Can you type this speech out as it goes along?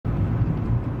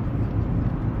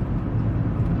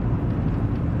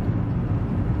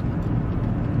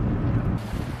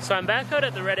So I'm back out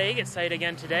at the red agate site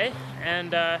again today,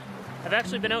 and I've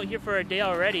actually been out here for a day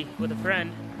already with a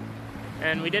friend,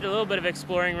 and we did a little bit of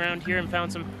exploring around here and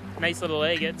found some nice little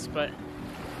agates. But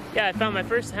yeah, I found my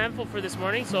first handful for this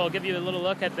morning, so I'll give you a little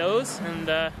look at those, and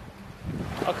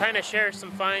I'll kind of share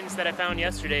some finds that I found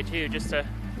yesterday too, just to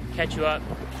catch you up.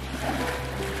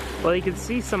 Well, you can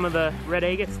see some of the red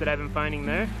agates that I've been finding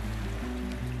there.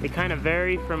 They kind of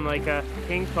vary from like a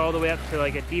pink all the way up to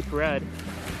like a deep red.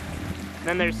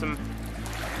 Then there's some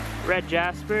red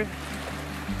jasper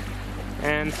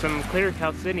and some clear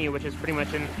chalcedony, which is pretty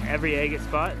much in every agate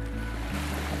spot.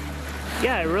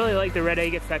 Yeah, I really like the red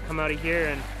agates that come out of here,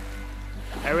 and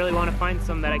I really want to find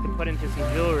some that I can put into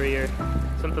some jewelry or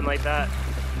something like that.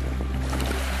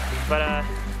 But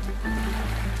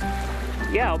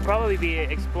yeah, I'll probably be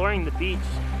exploring the beach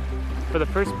for the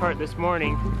first part this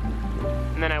morning,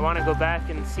 and then I want to go back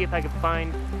and see if I can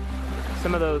find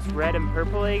some of those red and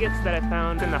purple agates that I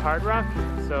found in the hard rock.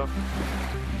 So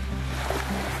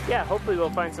yeah, hopefully we'll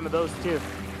find some of those too.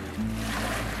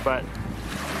 But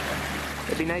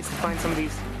it'd be nice to find some of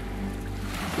these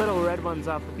little red ones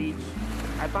off the beach.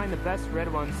 I find the best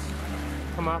red ones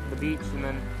come off the beach, and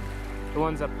then the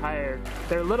ones up higher,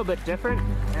 they're a little bit different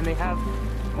and they have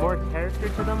more character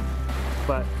to them.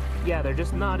 But yeah, they're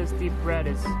just not as deep red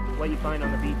as what you find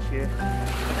on the beach here.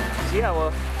 So yeah,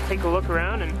 we'll take a look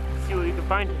around and see what we can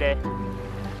find today.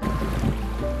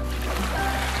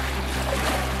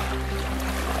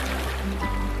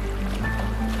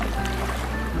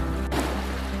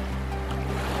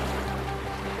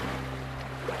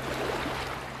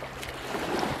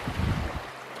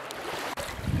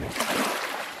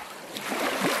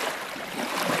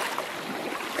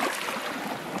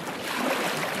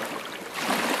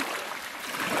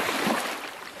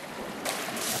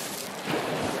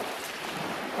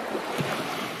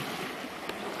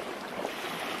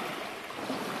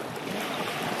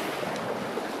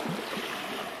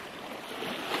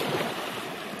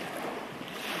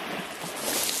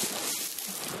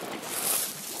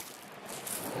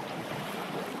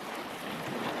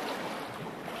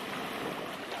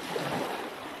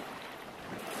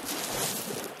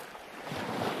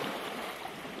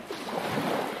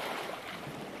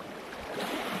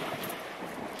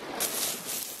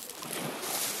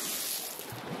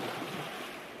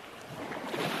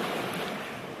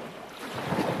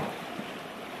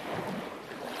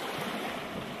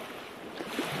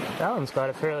 That one's got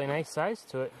a fairly nice size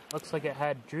to it. Looks like it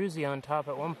had druzy on top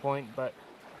at one point, but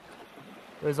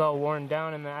it was all worn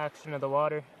down in the action of the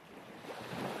water.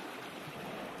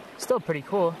 Still pretty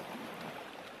cool.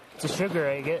 It's a sugar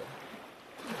agate,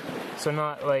 so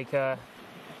not like I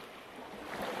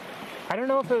don't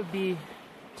know if it would be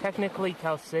technically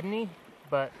chalcedony,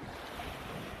 but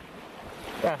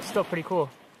yeah, still pretty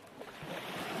cool.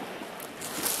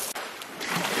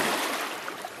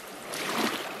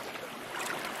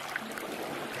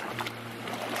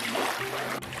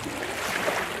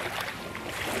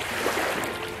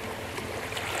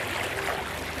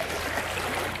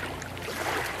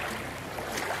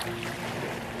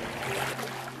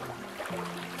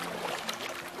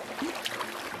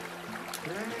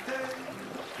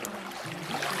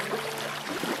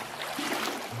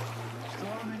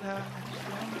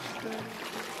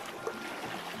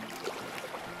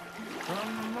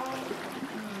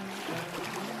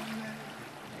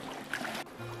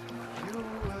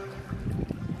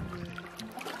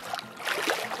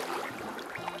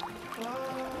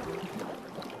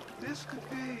 This could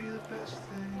be the best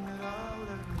thing that I'll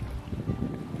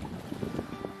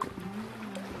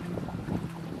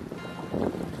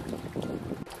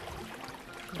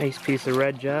ever. Nice piece of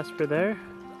red jasper there.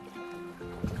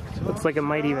 Looks like it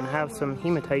might even have some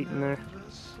hematite in there.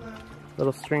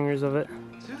 Little stringers of it.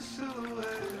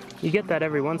 You get that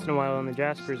every once in a while in the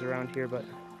jaspers around here, but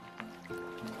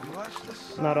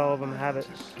not all of them have it.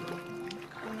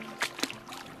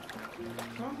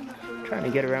 I'm trying to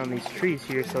get around these trees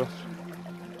here so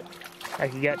I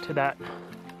can get to that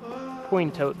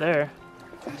point out there.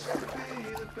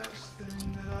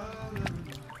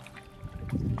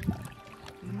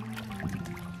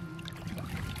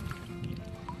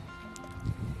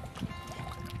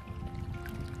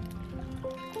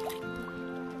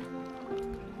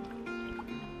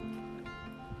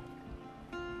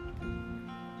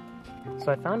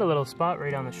 So I found a little spot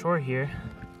right on the shore here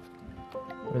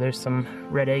where there's some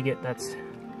red agate that's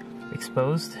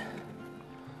exposed,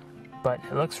 but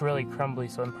it looks really crumbly,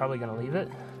 so I'm probably gonna leave it.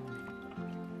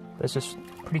 But it's just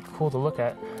pretty cool to look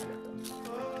at.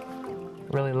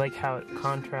 Really like how it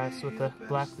contrasts with the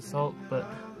black basalt,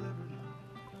 but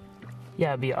yeah,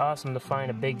 it'd be awesome to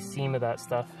find a big seam of that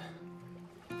stuff.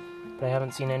 but I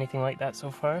haven't seen anything like that so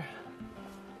far.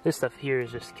 This stuff here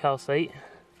is just calcite.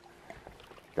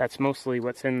 That's mostly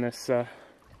what's in this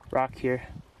rock here.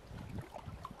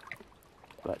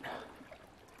 But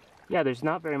yeah, there's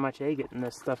not very much agate in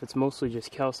this stuff. It's mostly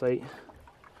just calcite.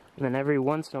 And then every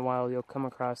once in a while you'll come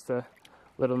across a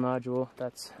little nodule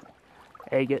that's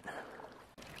agate.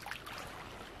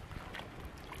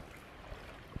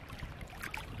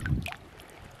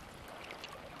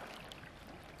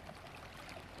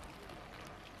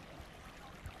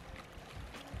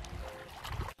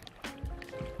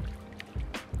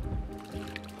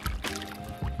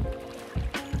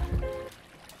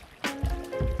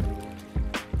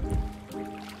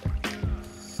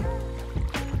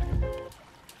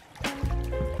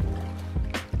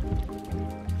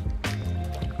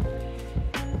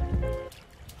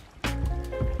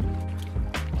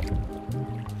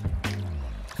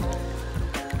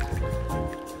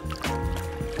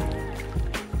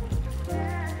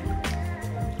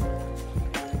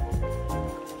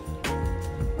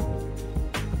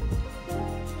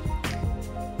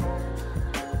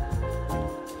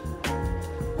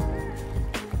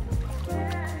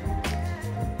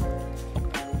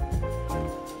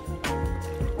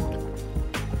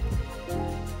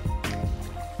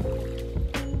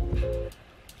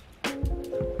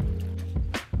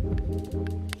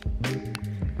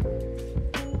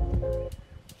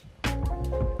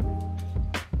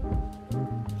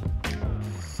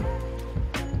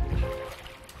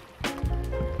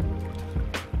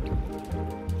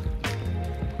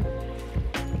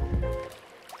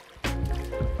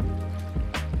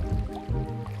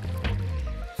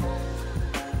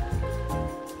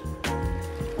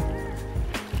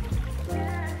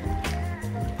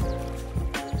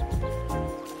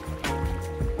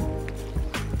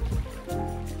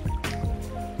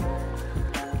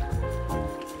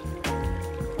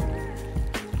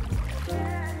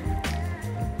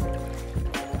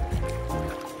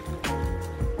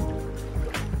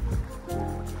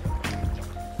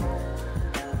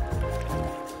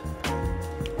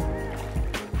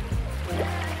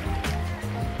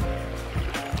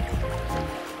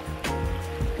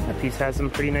 Piece has some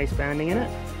pretty nice banding in it.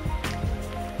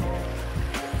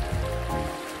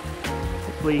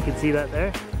 Hopefully you can see that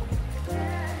there.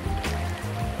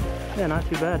 Yeah, not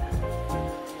too bad.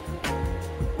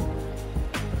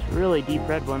 It's a really deep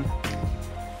red one.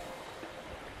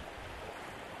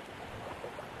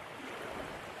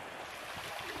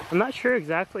 I'm not sure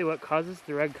exactly what causes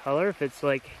the red color, if it's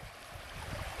like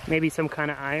maybe some kind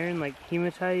of iron like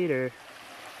hematite, or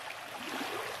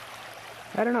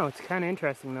I don't know. It's kind of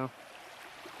interesting though.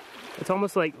 It's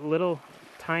almost like little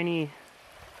tiny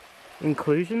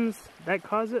inclusions that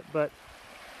cause it, but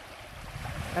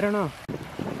I don't know.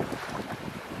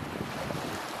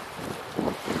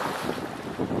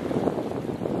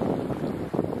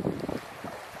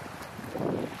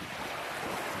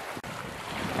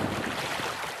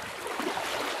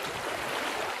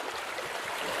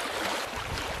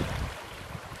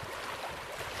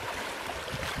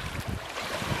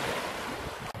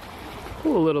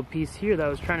 Cool little piece here that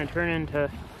was trying to turn into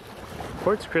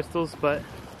quartz crystals, but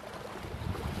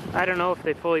I don't know if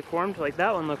they fully formed. Like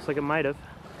that one looks like it might have.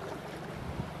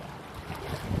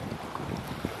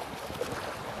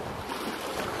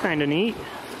 Kind of neat.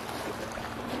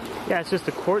 Yeah, it's just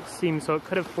a quartz seam, so it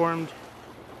could have formed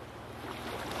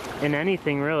in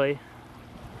anything really.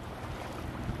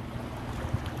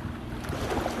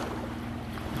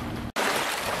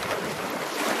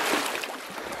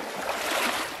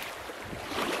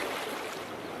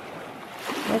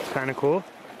 That's kind of cool.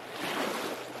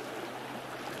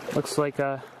 Looks like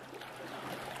a,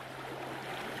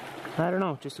 I don't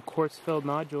know, just a quartz-filled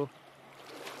nodule.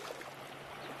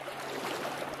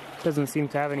 Doesn't seem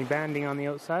to have any banding on the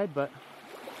outside, but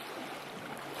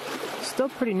still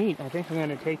pretty neat. I think I'm going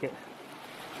to take it.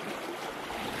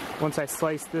 Once I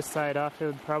slice this side off, it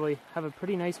would probably have a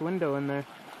pretty nice window in there.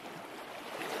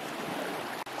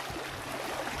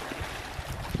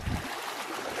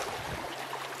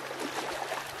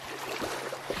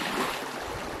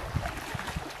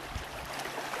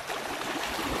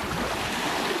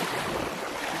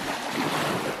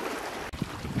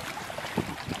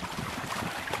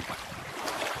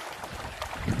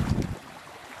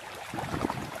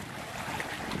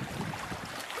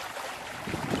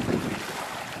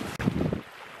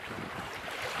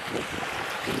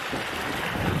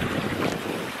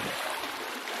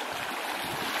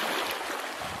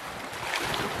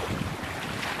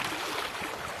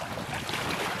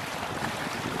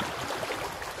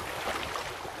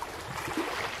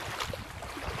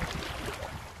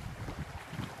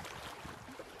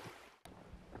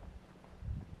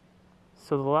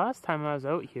 So the last time I was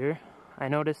out here, I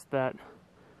noticed that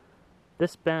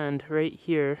this band right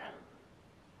here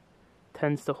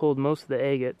tends to hold most of the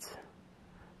agates.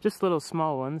 Just little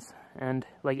small ones, and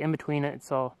like in between it,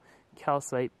 it's all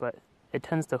calcite, but it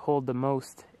tends to hold the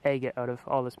most agate out of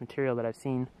all this material that I've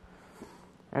seen.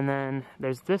 And then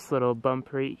there's this little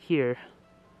bump right here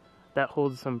that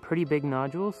holds some pretty big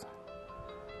nodules,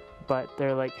 but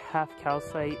they're like half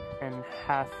calcite and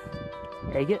half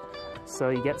agate, so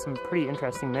you get some pretty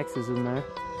interesting mixes in there.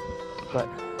 But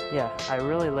yeah, I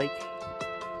really like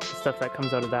the stuff that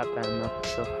comes out of that band though,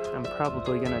 so I'm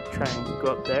probably gonna try and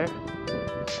go up there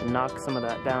and knock some of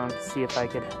that down to see if I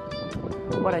could,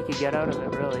 what I could get out of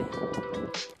it really.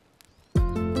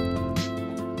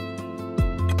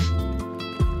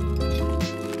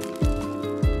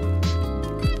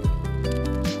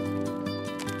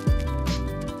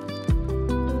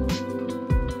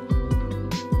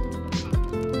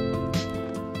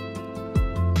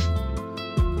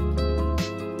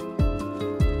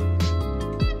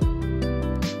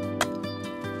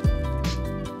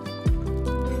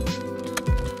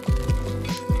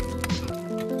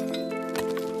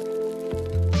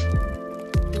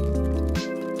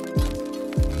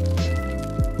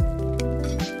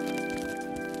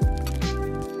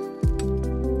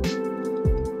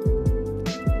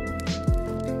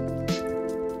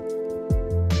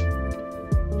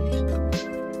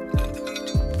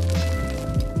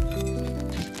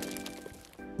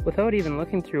 Without even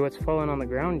looking through what's fallen on the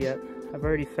ground yet, I've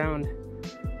already found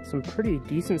some pretty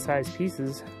decent sized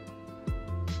pieces.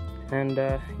 And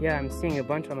yeah, I'm seeing a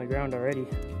bunch on the ground already.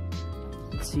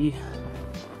 Let's see,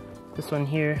 this one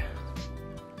here,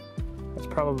 that's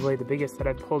probably the biggest that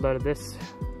I've pulled out of this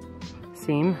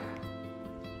seam.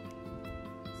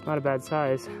 It's not a bad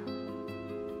size.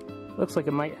 Looks like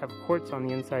it might have quartz on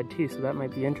the inside too, so that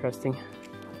might be interesting.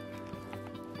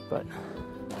 But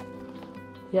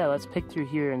yeah, let's pick through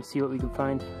here and see what we can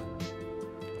find.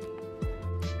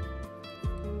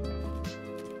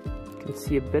 You can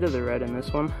see a bit of the red in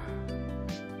this one.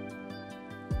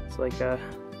 It's like a,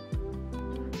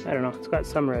 I don't know, it's got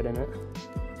some red in it.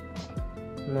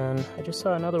 And then I just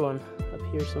saw another one up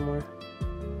here somewhere.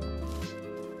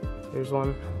 There's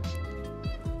one.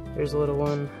 There's a little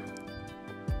one.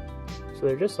 So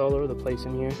they're just all over the place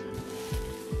in here.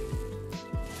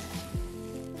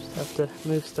 Just have to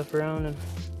move stuff around and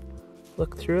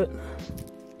look through it.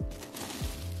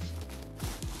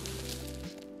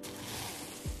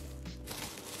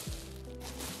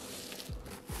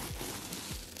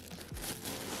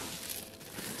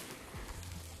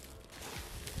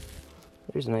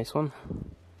 There's a nice one.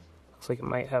 Looks like it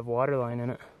might have water line in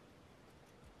it.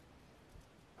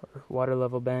 Or water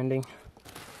level banding.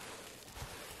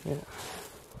 Yeah.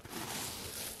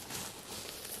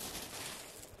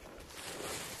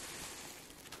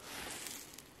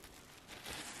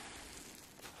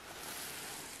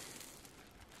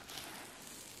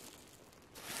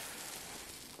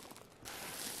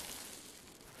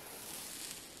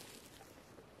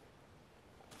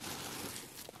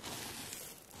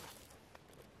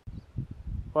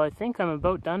 Well, I think I'm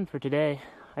about done for today.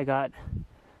 I got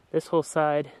this whole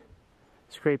side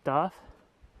scraped off,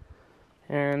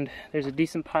 and there's a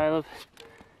decent pile of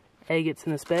agates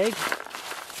in this bag.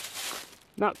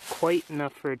 Not quite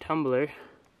enough for a tumbler,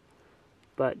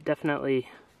 but definitely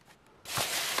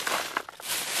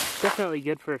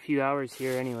good for a few hours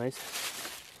here anyways.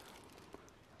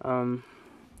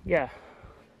 Yeah,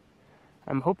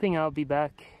 I'm hoping I'll be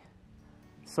back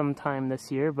sometime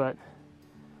this year, but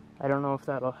I don't know if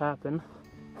that'll happen.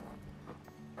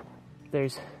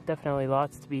 There's definitely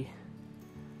lots to be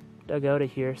dug out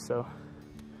of here, so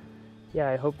yeah,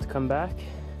 I hope to come back.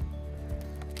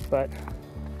 But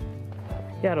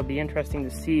yeah, it'll be interesting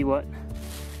to see what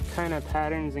kind of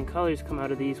patterns and colors come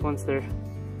out of these once they're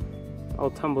all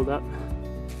tumbled up.